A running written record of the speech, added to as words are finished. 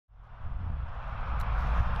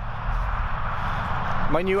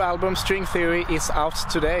My new album String Theory is out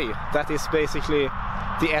today. That is basically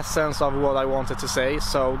the essence of what I wanted to say,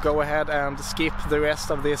 so go ahead and skip the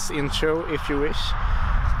rest of this intro if you wish,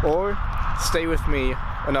 or stay with me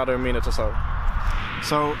another minute or so.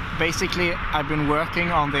 So basically I've been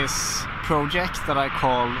working on this project that I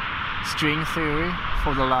call String Theory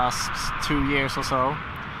for the last 2 years or so,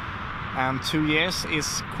 and 2 years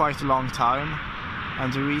is quite a long time,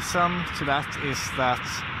 and the reason to that is that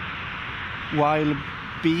while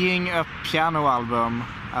being a piano album,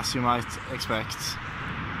 as you might expect,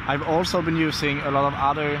 I've also been using a lot of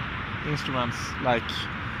other instruments like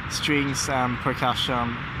strings and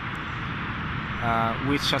percussion,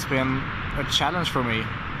 which has been a challenge for me.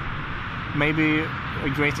 Maybe a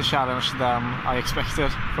greater challenge than I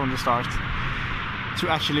expected from the start, to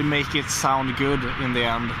actually make it sound good in the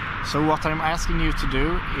end. So what I'm asking you to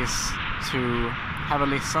do is to have a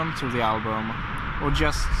listen to the album, or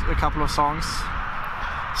just a couple of songs.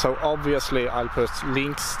 So obviously I'll put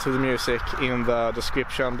links to the music in the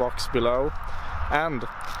description box below, and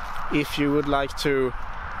if you would like to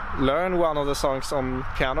learn one of the songs on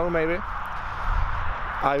piano maybe,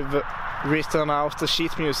 I've written out the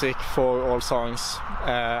sheet music for all songs,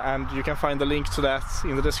 and you can find the link to that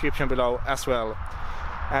in the description below as well.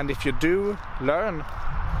 And if you do learn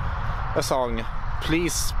a song,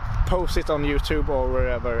 please post it on YouTube or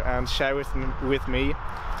wherever and share it with me,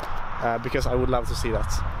 because I would love to see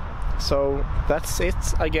that. So that's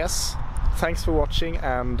it, I guess. Thanks for watching,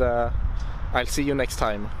 and I'll see you next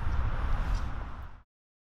time.